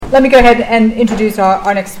let me go ahead and introduce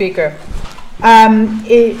our next speaker.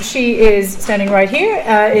 She is standing right here.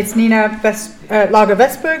 It's Nina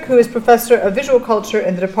Lager-Westberg, who is Professor of Visual Culture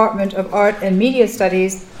in the Department of Art and Media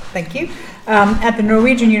Studies, thank you, at the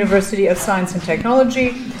Norwegian University of Science and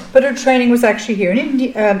Technology, but her training was actually here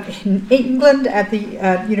in England at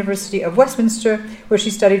the University of Westminster, where she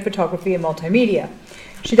studied photography and multimedia.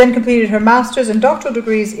 She then completed her master's and doctoral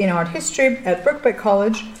degrees in art history at Birkbeck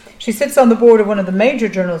College. She sits on the board of one of the major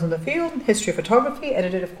journals in the field, History of Photography,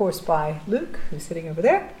 edited, of course, by Luke, who's sitting over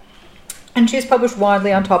there. And she has published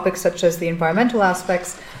widely on topics such as the environmental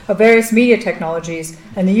aspects of various media technologies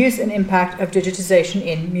and the use and impact of digitization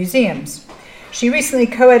in museums. She recently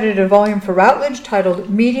co-edited a volume for Routledge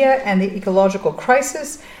titled Media and the Ecological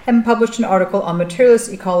Crisis and published an article on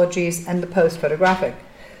materialist ecologies and the post-photographic.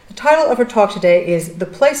 The title of her talk today is The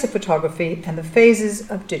Place of Photography and the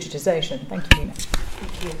Phases of Digitization. Thank you, Nina.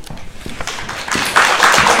 Thank you.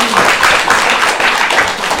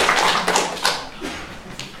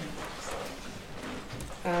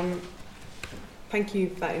 Thank you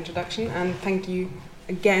for that introduction, and thank you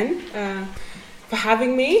again for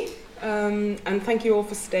having me, and thank you all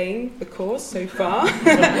for staying the course so far.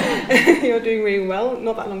 You're doing really well,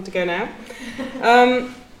 not that long to go now.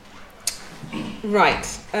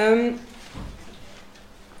 Right. In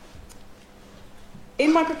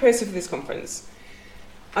my proposal for this conference,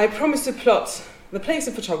 I promised to plot the place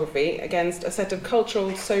of photography against a set of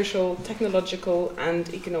cultural, social, technological, and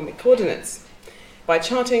economic coordinates by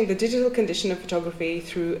charting the digital condition of photography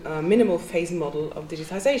through a minimal phase model of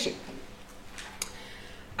digitization.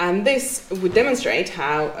 And this would demonstrate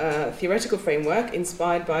how a theoretical framework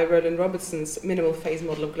inspired by Roland Robertson's minimal phase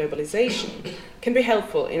model of globalization can be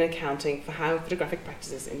helpful in accounting for how photographic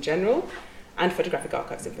practices in general, and photographic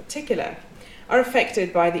archives in particular, are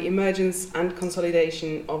affected by the emergence and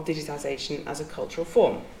consolidation of digitization as a cultural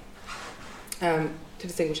form, to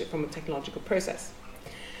distinguish it from a technological process.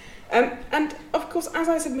 And of course, as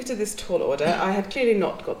I submitted this tall order, I had clearly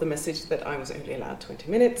not got the message that I was only allowed 20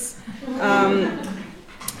 minutes.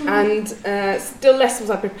 And still less was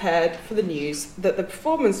I prepared for the news that the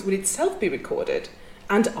performance would itself be recorded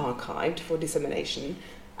and archived for dissemination,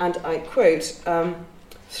 and I quote,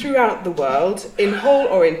 throughout the world, in whole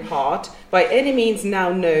or in part, by any means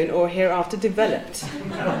now known or hereafter developed,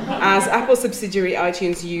 as Apple subsidiary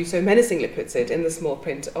iTunes U so menacingly puts it in the small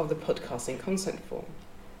print of the podcasting consent form.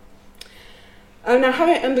 Now,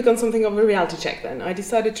 having undergone something of a reality check then, I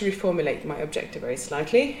decided to reformulate my objective very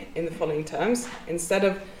slightly in the following terms. Instead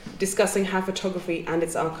of discussing how photography and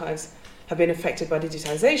its archives have been affected by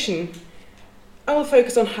digitization, I will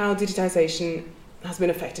focus on how digitization has been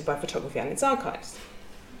affected by photography and its archives.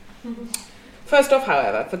 First off,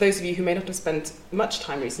 however, for those of you who may not have spent much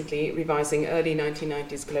time recently revising early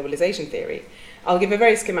 1990s globalization theory, I'll give a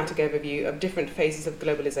very schematic overview of different phases of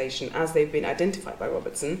globalization as they've been identified by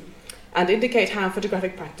Robertson, and indicate how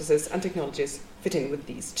photographic practices and technologies fit in with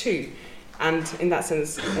these too. And in that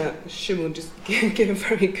sense, Shumul just gave a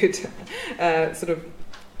very good sort of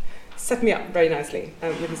set me up very nicely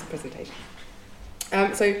with his presentation.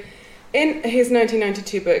 So in his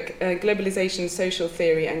 1992 book, Globalization, Social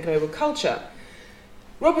Theory and Global Culture,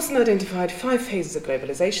 Robertson identified 5 phases of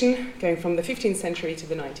globalization, going from the 15th century to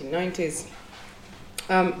the 1990s.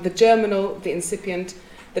 The germinal, the incipient,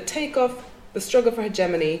 the takeoff, the struggle for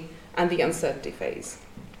hegemony, and the uncertainty phase.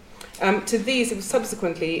 To these, it was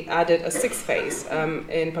subsequently added a 6th phase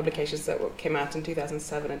in publications that came out in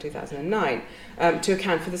 2007 and 2009 to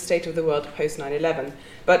account for the state of the world post 9/11.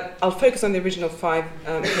 But I'll focus on the original 5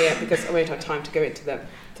 here because I won't have time to go into the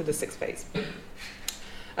 6th phase.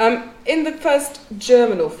 In the first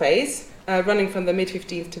germinal phase, running from the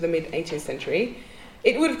mid-15th to the mid-18th century,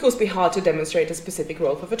 it would of course be hard to demonstrate a specific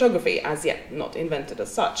role for photography, as yet not invented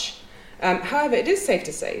as such. However, it is safe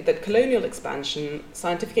to say that colonial expansion,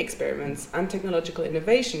 scientific experiments, and technological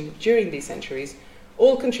innovation during these centuries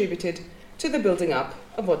all contributed to the building up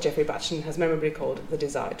of what Jeffrey Batchen has memorably called the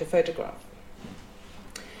desire to photograph.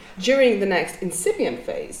 During the next incipient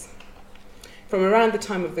phase, from around the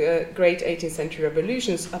time of the great 18th century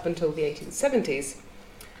revolutions up until the 1870s,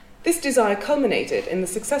 this desire culminated in the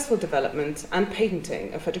successful development and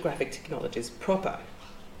patenting of photographic technologies proper.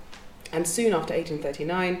 And soon after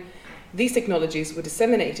 1839, these technologies were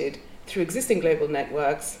disseminated through existing global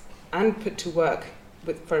networks and put to work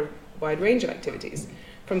for a wide range of activities,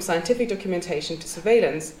 from scientific documentation to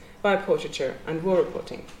surveillance, bioportraiture, and war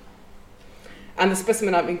reporting. And the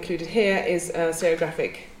specimen I've included here is a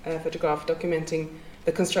serigraphic photograph documenting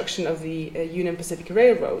the construction of the Union Pacific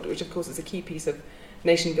Railroad, which of course is a key piece of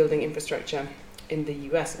nation-building infrastructure in the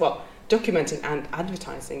US. Well, documenting and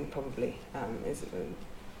advertising probably is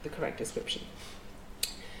the correct description.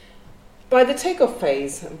 By the takeoff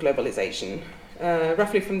phase of globalization,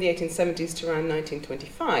 roughly from the 1870s to around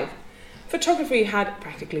 1925, photography had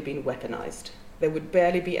practically been weaponized. There would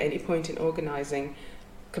barely be any point in organizing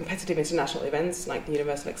competitive international events like the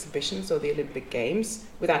Universal Exhibitions or the Olympic Games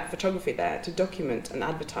without photography there to document and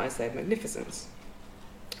advertise their magnificence.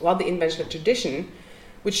 While the invention of tradition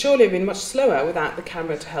would surely have been much slower without the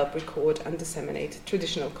camera to help record and disseminate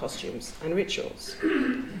traditional costumes and rituals.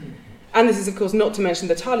 And this is, of course, not to mention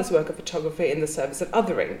the tireless work of photography in the service of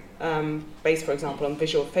othering, based, for example, on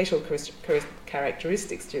visual facial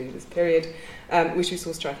characteristics during this period, which we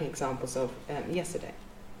saw striking examples of yesterday.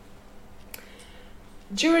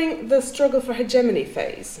 During the struggle for hegemony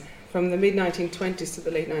phase, from the mid-1920s to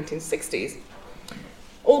the late 1960s,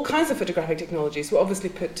 all kinds of photographic technologies were obviously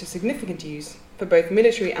put to significant use for both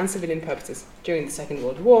military and civilian purposes during the Second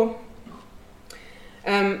World War.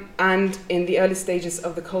 And in the early stages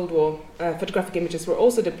of the Cold War, photographic images were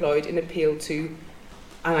also deployed in appeal to,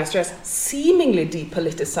 and I stress, seemingly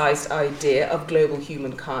depoliticized idea of global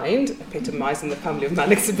humankind, epitomized in the Family of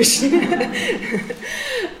Man exhibition.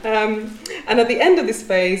 And at the end of this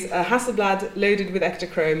phase, Hasselblad, loaded with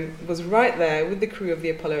Ektachrome, was right there with the crew of the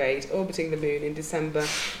Apollo 8 orbiting the moon in December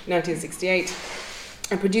 1968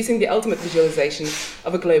 and producing the ultimate visualization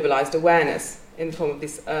of a globalized awareness in the form of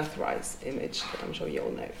this Earthrise image that I'm sure you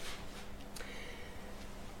all know.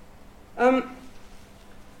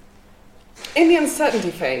 In the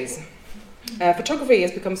uncertainty phase, photography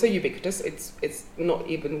has become so ubiquitous it's not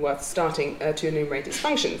even worth starting to enumerate its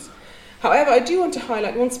functions. However, I do want to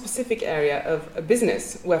highlight one specific area of a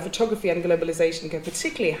business where photography and globalization go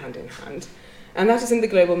particularly hand in hand, and that is in the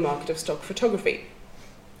global market of stock photography,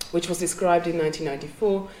 which was described in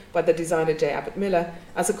 1994 by the designer J. Abbott Miller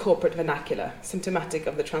as a corporate vernacular, symptomatic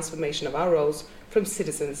of the transformation of our roles from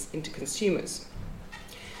citizens into consumers.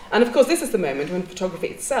 And of course, this is the moment when photography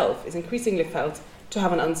itself is increasingly felt to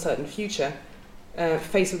have an uncertain future,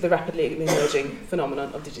 faced with the rapidly emerging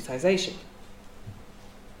phenomenon of digitization.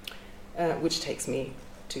 Which takes me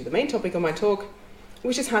to the main topic of my talk,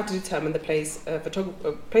 which is how to determine the place of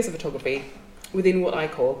photography within what I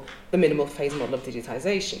call the minimal phase model of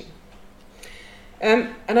digitization.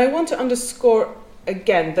 And I want to underscore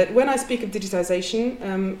again that when I speak of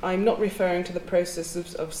digitization, I'm not referring to the process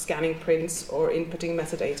of scanning prints or inputting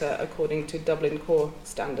metadata according to Dublin Core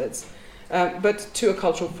standards, but to a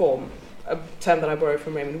cultural form, a term that I borrow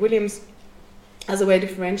from Raymond Williams, as a way of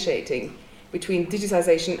differentiating between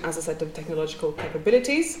digitization as a set of technological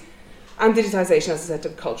capabilities and digitization as a set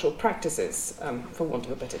of cultural practices, for want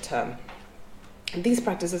of a better term. And these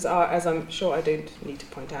practices are, as I'm sure I don't need to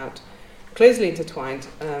point out, closely intertwined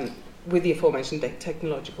with the aforementioned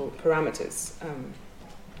technological parameters.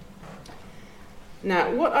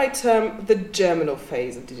 Now, what I term the germinal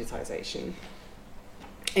phase of digitization,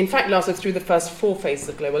 in fact, lasted through the first 4 phases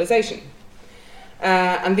of globalization.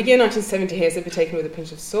 And the year 1970 here is to be taken with a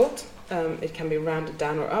pinch of salt. It can be rounded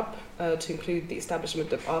down or up to include the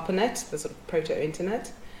establishment of ARPANET, the sort of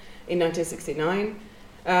proto-internet, in 1969,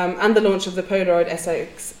 and the launch of the Polaroid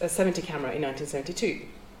SX70 camera in 1972.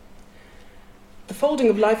 The folding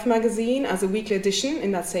of Life magazine as a weekly edition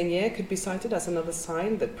in that same year could be cited as another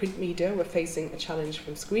sign that print media were facing a challenge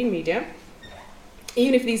from screen media,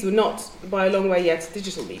 even if these were not, by a long way yet,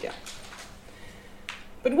 digital media.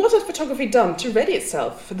 But what had photography done to ready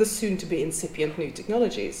itself for the soon-to-be incipient new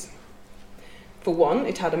technologies? For one,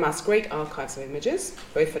 it had amassed great archives of images,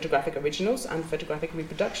 both photographic originals and photographic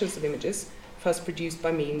reproductions of images, first produced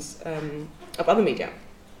by means of other media.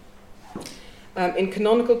 In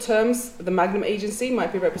canonical terms, the Magnum Agency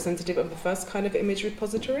might be representative of the first kind of image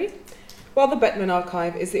repository, while the Bettman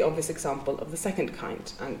Archive is the obvious example of the second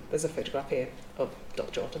kind, and there's a photograph here of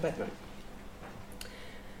Dr. Otto Bettman.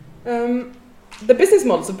 The business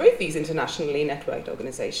models of both these internationally networked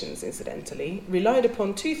organizations, incidentally, relied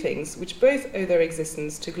upon 2 things which both owe their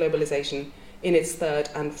existence to globalization in its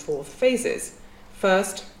 3rd and 4th phases.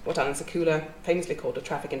 First, what Alan Sekula famously called a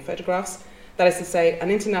traffic in photographs, that is to say, an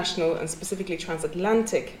international and specifically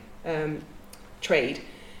transatlantic trade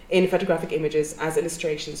in photographic images as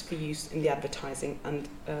illustrations for use in the advertising and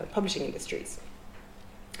publishing industries.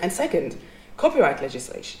 And second, copyright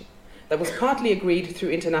legislation that was partly agreed through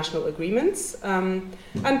international agreements and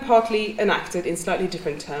partly enacted in slightly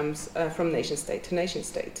different terms from nation state to nation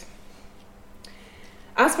state.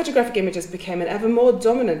 As photographic images became an ever more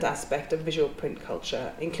dominant aspect of visual print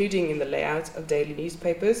culture, including in the layout of daily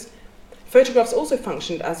newspapers, photographs also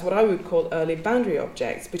functioned as what I would call early boundary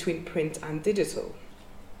objects between print and digital.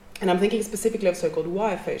 And I'm thinking specifically of so-called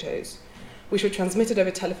wire photos, which were transmitted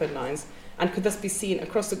over telephone lines and could thus be seen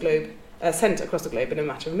across the globe sent across the globe in a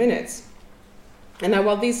matter of minutes. And now,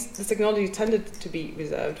 while this technology tended to be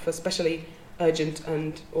reserved for especially urgent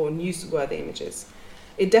or newsworthy images,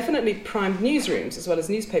 it definitely primed newsrooms as well as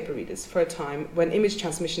newspaper readers for a time when image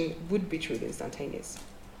transmission would be truly instantaneous.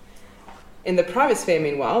 In the private sphere,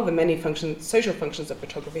 meanwhile, the many social functions of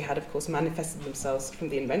photography had, of course, manifested themselves from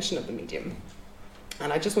the invention of the medium.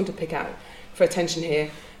 And I just want to pick out for attention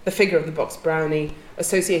here the figure of the box brownie,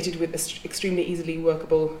 associated with extremely easily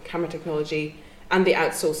workable camera technology and the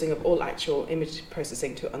outsourcing of all actual image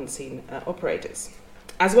processing to unseen operators,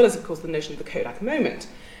 as well as, of course, the notion of the Kodak moment,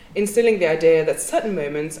 instilling the idea that certain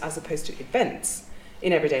moments, as opposed to events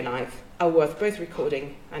in everyday life, are worth both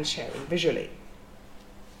recording and sharing visually.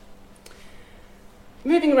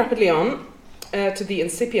 Moving rapidly on to the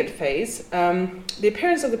incipient phase, the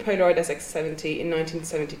appearance of the Polaroid SX70 in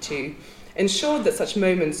 1972 ensured that such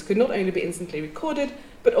moments could not only be instantly recorded,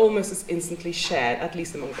 but almost as instantly shared, at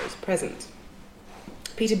least among those present.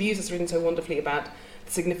 Peter Buse has written so wonderfully about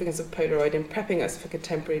the significance of Polaroid in prepping us for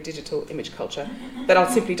contemporary digital image culture that I'll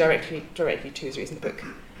simply directly to his recent book,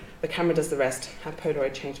 The Camera Does the Rest, How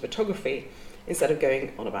Polaroid Changed Photography, instead of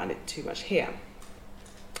going on about it too much here.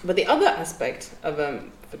 But the other aspect of a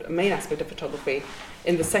main aspect of photography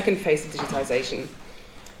in the second phase of digitization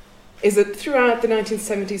is that throughout the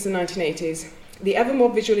 1970s and 1980s, the ever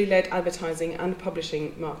more visually led advertising and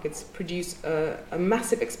publishing markets produced a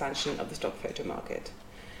massive expansion of the stock photo market.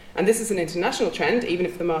 And this is an international trend, even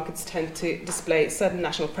if the markets tend to display certain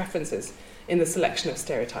national preferences in the selection of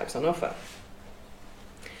stereotypes on offer.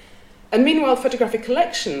 And meanwhile, photographic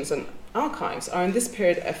collections and archives are in this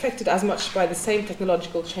period affected as much by the same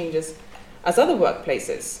technological changes as other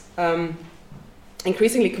workplaces.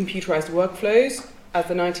 Increasingly computerized workflows as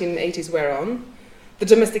the 1980s wear on, the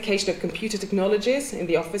domestication of computer technologies in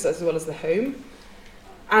the office as well as the home,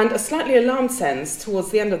 and a slightly alarmed sense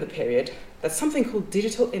towards the end of the period that something called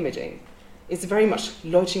digital imaging is very much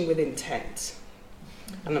lodging with intent.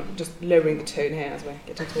 And I'm just lowering the tone here as we're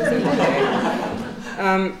getting towards the end of the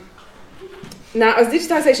day. Now, as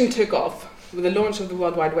digitization took off with the launch of the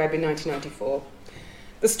World Wide Web in 1994,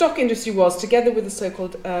 the stock industry was, together with the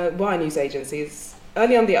so-called wire news agencies,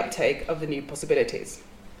 early on the uptake of the new possibilities.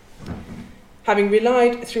 Having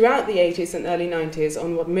relied throughout the 80s and early 90s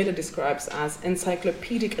on what Miller describes as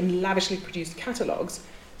encyclopedic and lavishly produced catalogues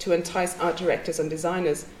to entice art directors and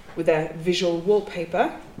designers with their visual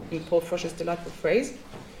wallpaper, in Paul Frosch's delightful phrase,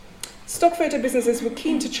 stock photo businesses were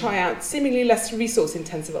keen to try out seemingly less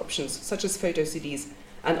resource-intensive options, such as photo CDs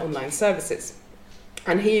and online services.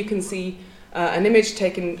 And here you can see an image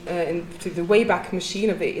taken through the Wayback Machine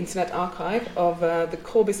of the Internet Archive of the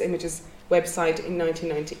Corbis Images website in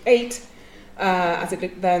 1998, as it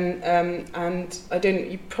looked then, and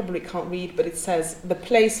you probably can't read, but it says, "The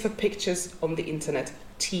place for pictures on the internet,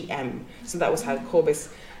 TM." So that was how Corbis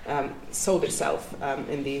sold itself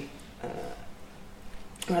in the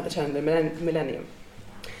at the turn of the millennium.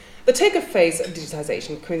 The take-off phase of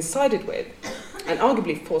digitization coincided with, and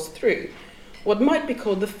arguably forced through, what might be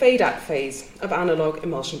called the fade-out phase of analog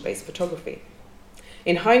emulsion-based photography.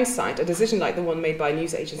 In hindsight, a decision like the one made by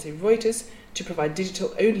news agency Reuters to provide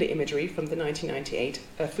digital-only imagery from the 1998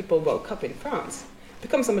 Football World Cup in France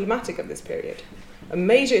becomes emblematic of this period. A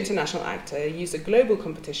major international actor used a global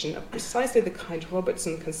competition of precisely the kind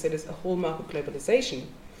Robertson considers a hallmark of globalization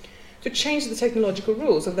to change the technological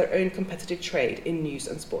rules of their own competitive trade in news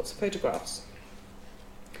and sports photographs.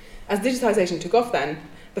 As digitization took off then,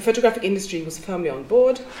 the photographic industry was firmly on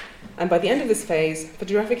board, and by the end of this phase,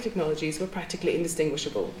 photographic technologies were practically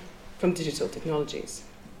indistinguishable from digital technologies.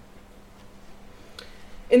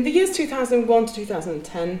 In the years 2001 to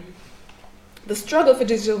 2010, the struggle for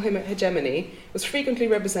digital hegemony was frequently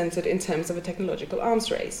represented in terms of a technological arms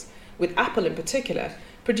race, with Apple in particular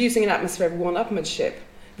producing an atmosphere of one-upmanship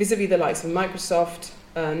vis-à-vis the likes of Microsoft,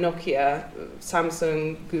 Nokia,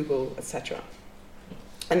 Samsung, Google, etc.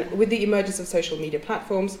 And with the emergence of social media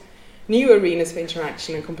platforms, new arenas for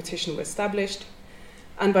interaction and competition were established,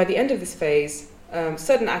 and by the end of this phase,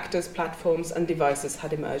 certain actors, platforms, and devices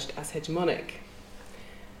had emerged as hegemonic.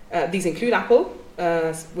 These include Apple,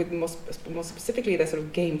 with more specifically their sort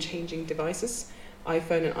of game-changing devices,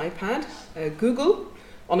 iPhone and iPad, Google,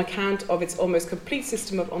 on account of its almost complete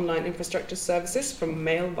system of online infrastructure services, from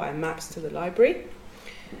mail via maps to the library,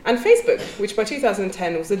 and Facebook, which by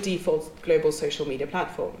 2010 was the default global social media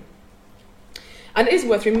platform. And it is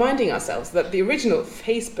worth reminding ourselves that the original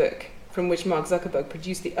Facebook, from which Mark Zuckerberg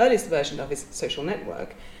produced the earliest version of his social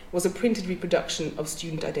network, was a printed reproduction of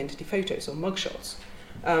student identity photos, or mugshots,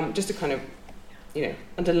 just to kind of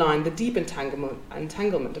underline the deep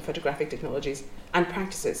entanglement of photographic technologies and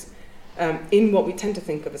practices in what we tend to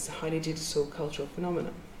think of as a highly digital cultural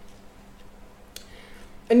phenomenon.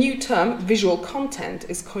 A new term, visual content,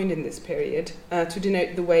 is coined in this period to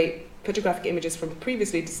denote the way photographic images from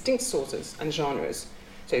previously distinct sources and genres,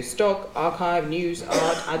 so stock, archive, news,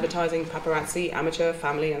 art, advertising, paparazzi, amateur,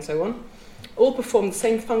 family, and so on, all perform the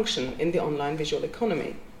same function in the online visual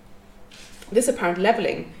economy. This apparent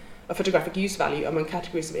levelling of photographic use value among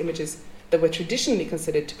categories of images that were traditionally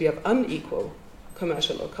considered to be of unequal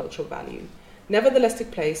commercial or cultural value nevertheless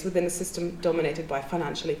took place within a system dominated by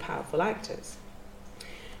financially powerful actors.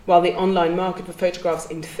 While the online market for photographs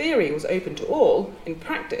in theory was open to all, in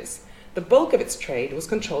practice, the bulk of its trade was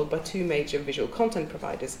controlled by two major visual content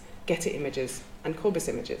providers, Getty Images and Corbis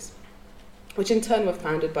Images, which in turn were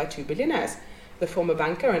founded by two billionaires, the former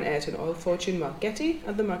banker and heir to an oil fortune, Mark Getty,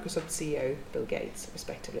 and the Microsoft CEO, Bill Gates,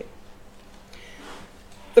 respectively.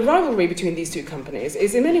 The rivalry between these two companies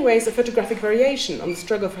is in many ways a photographic variation on the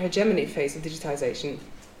struggle for hegemony phase of digitization,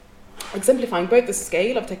 exemplifying both the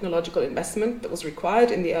scale of technological investment that was required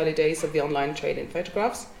in the early days of the online trade in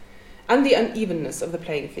photographs and the unevenness of the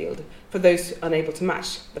playing field for those unable to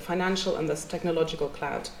match the financial and thus technological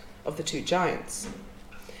clout of the two giants.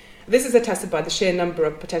 This is attested by the sheer number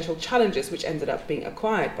of potential challenges which ended up being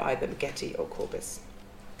acquired by them, Getty or Corbis.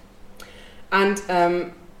 And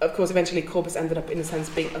of course, eventually Corbis ended up, in a sense,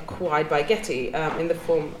 being acquired by Getty in the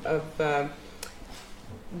form of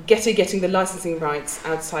Getty getting the licensing rights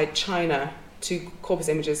outside China to Corbis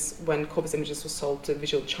Images when Corbis Images was sold to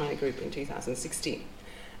Visual China Group in 2016.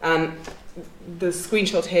 And the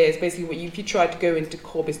screenshot here is basically if you try to go into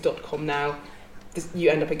Corbis.com now, you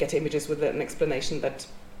end up at Getty Images with an explanation that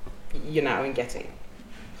you're now in Getty.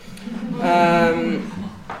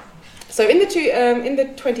 So in the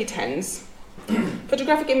 2010s,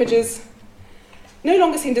 photographic images no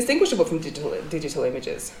longer seem distinguishable from digital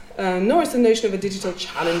images, nor is the notion of a digital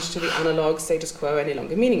challenge to the analog status quo any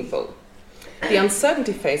longer meaningful. The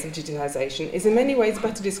uncertainty phase of digitization is in many ways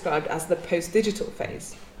better described as the post-digital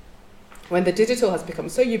phase, when the digital has become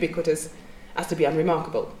so ubiquitous as to be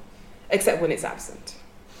unremarkable, except when it's absent.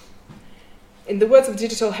 In the words of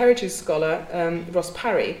digital heritage scholar Ross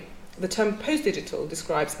Parry, the term post-digital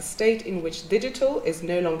describes a state in which digital is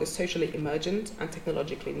no longer socially emergent and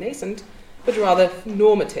technologically nascent, but rather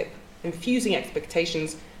normative, infusing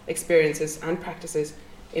expectations, experiences, and practices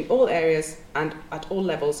in all areas and at all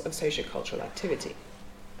levels of socio-cultural activity.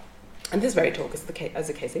 And this very talk is as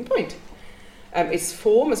a case in point. Its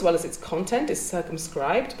form, as well as its content, is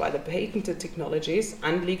circumscribed by the patented technologies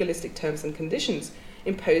and legalistic terms and conditions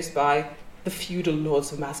imposed by the feudal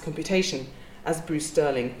lords of mass computation, as Bruce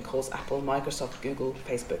Sterling calls Apple, Microsoft, Google,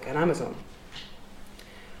 Facebook, and Amazon.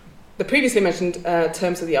 The previously mentioned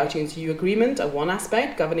terms of the iTunes U agreement are one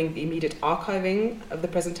aspect, governing the immediate archiving of the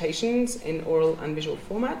presentations in oral and visual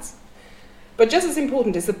formats. But just as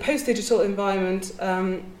important is the post-digital environment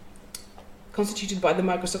constituted by the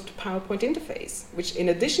Microsoft PowerPoint interface, which in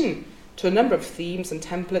addition to a number of themes and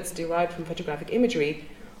templates derived from photographic imagery,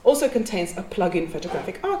 also contains a plug-in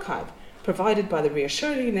photographic archive provided by the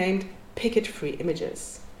reassuringly named Picket Free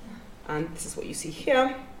Images. And this is what you see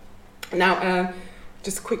here. Now,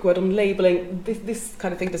 just a quick word on labeling. This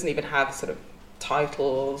kind of thing doesn't even have sort of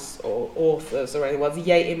titles or authors or anything. Well, the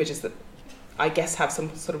Yay images that I guess have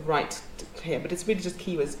some sort of right to here, but it's really just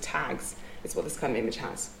keywords, tags, is what this kind of image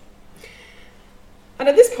has. And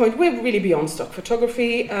at this point, we're really beyond stock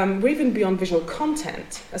photography. We're even beyond visual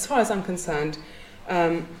content. As far as I'm concerned,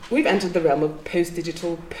 we've entered the realm of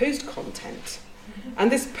post-digital post-content.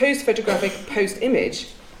 And this post-photographic post-image,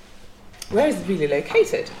 where is it really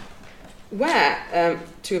located? Where,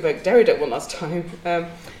 to evoke Derrida one last time,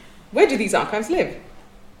 where do these archives live?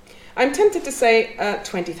 I'm tempted to say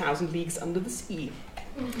 20,000 leagues under the sea.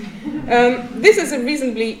 This is a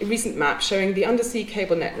reasonably recent map showing the undersea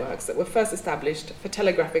cable networks that were first established for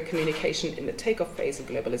telegraphic communication in the takeoff phase of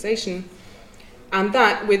globalization, and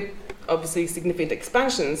that, with obviously significant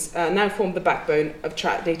expansions, now form the backbone of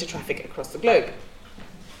data traffic across the globe.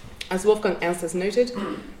 As Wolfgang Ernst has noted,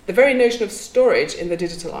 the very notion of storage in the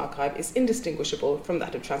digital archive is indistinguishable from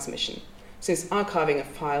that of transmission, since archiving a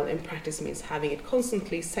file in practice means having it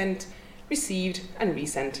constantly sent, received, and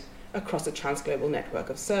resent across a transglobal network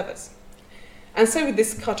of servers. And so with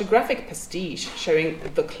this cartographic pastiche showing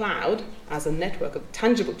the cloud as a network of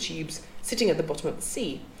tangible tubes sitting at the bottom of the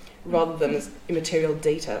sea, rather than as immaterial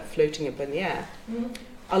data floating up in the air,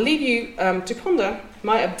 I'll leave you to ponder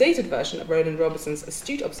my updated version of Roland Robertson's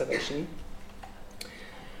astute observation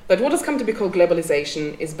that what has come to be called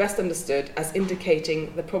globalization is best understood as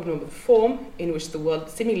indicating the problem of the form in which the world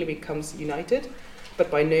seemingly becomes united, but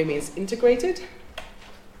by no means integrated,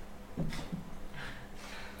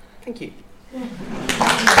 Thank you.